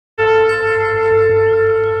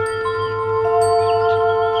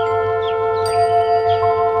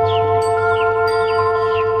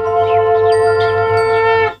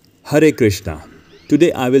Hare Krishna.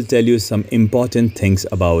 Today I will tell you some important things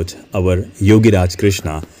about our Yogi Raj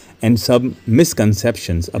Krishna and some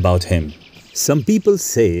misconceptions about him. Some people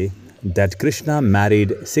say that Krishna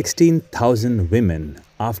married 16,000 women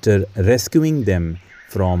after rescuing them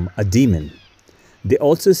from a demon. They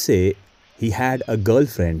also say he had a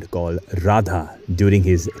girlfriend called Radha during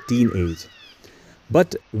his teenage.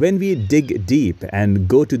 But when we dig deep and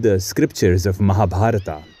go to the scriptures of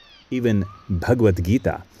Mahabharata, even Bhagavad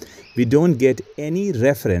Gita, we don't get any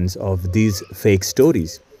reference of these fake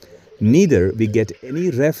stories. Neither we get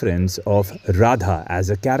any reference of Radha as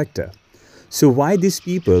a character. So why these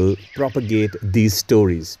people propagate these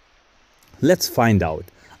stories? Let's find out.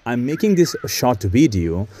 I'm making this short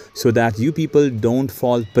video so that you people don't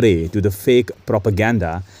fall prey to the fake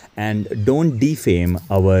propaganda and don't defame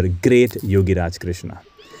our great Yogi Raj Krishna.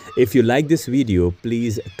 If you like this video,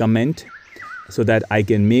 please comment so that I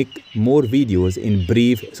can make more videos in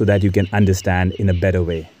brief so that you can understand in a better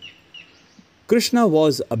way. Krishna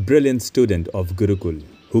was a brilliant student of Gurukul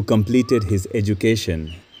who completed his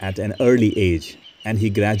education at an early age, and he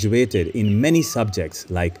graduated in many subjects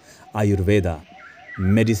like Ayurveda,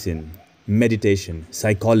 medicine, meditation,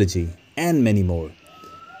 psychology, and many more.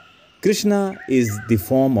 Krishna is the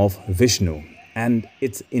form of Vishnu and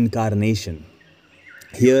its incarnation.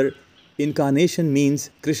 Here, incarnation means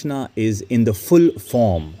Krishna is in the full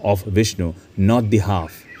form of Vishnu, not the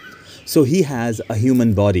half. So he has a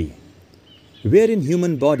human body. Where in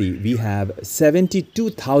human body we have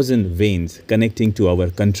 72,000 veins connecting to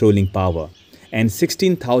our controlling power, and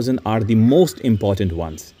 16,000 are the most important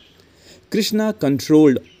ones. Krishna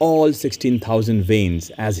controlled all 16,000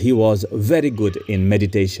 veins as he was very good in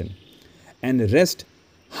meditation. And rest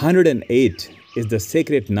 108 is the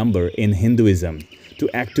sacred number in Hinduism to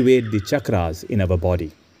activate the chakras in our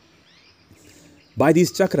body. By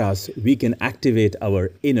these chakras, we can activate our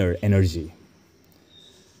inner energy.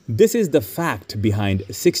 This is the fact behind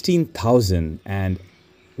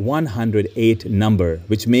 16,108 number,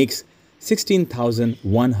 which makes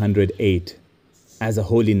 16,108 as a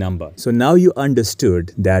holy number. So now you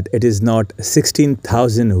understood that it is not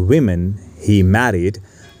 16,000 women he married,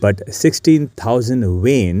 but 16,000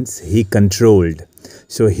 veins he controlled.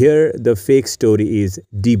 So here the fake story is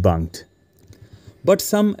debunked. But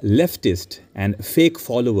some leftist and fake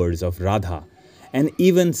followers of Radha and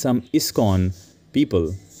even some Iskcon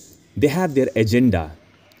people, they have their agenda.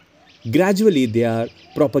 Gradually they are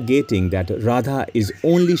propagating that Radha is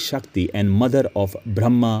only Sakti and mother of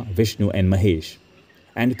Brahma, Vishnu and Mahesh.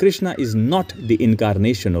 And Krishna is not the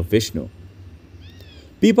incarnation of Vishnu.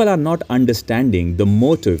 People are not understanding the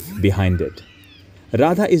motive behind it.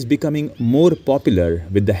 Radha is becoming more popular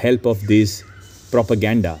with the help of this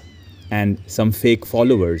propaganda and some fake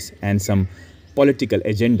followers and some political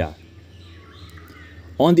agenda.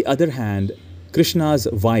 On the other hand, Krishna's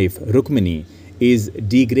wife Rukmini is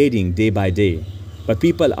degrading day by day, but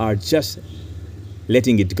people are just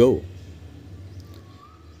letting it go.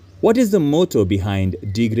 What is the motto behind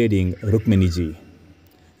degrading Rukmini ji?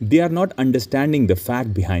 They are not understanding the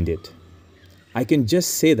fact behind it. I can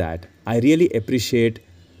just say that I really appreciate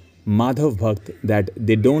Madhav Bhakt that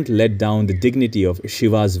they don't let down the dignity of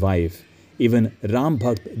Shiva's wife. Even Ram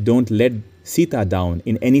Bhakt don't let Sita down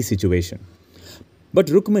in any situation. But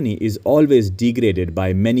Rukmini is always degraded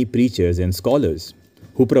by many preachers and scholars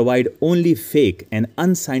who provide only fake and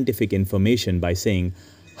unscientific information by saying,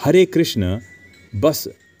 Hare Krishna, bas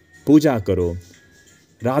puja karo,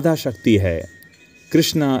 Radha Shakti hai,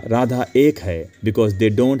 Krishna Radha ek hai, because they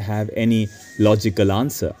don't have any logical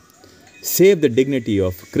answer. Save the dignity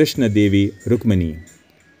of Krishna Devi Rukmini.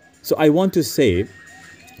 So I want to say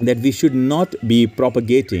that we should not be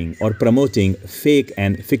propagating or promoting fake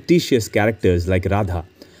and fictitious characters like Radha.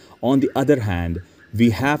 On the other hand,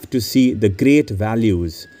 we have to see the great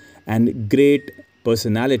values and great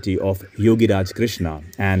personality of Yogi Raj Krishna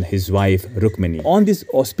and his wife Rukmini. On this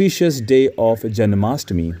auspicious day of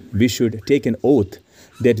Janmashtami, we should take an oath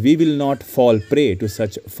that we will not fall prey to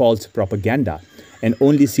such false propaganda and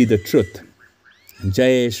only see the truth.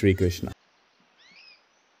 Jai Shri Krishna.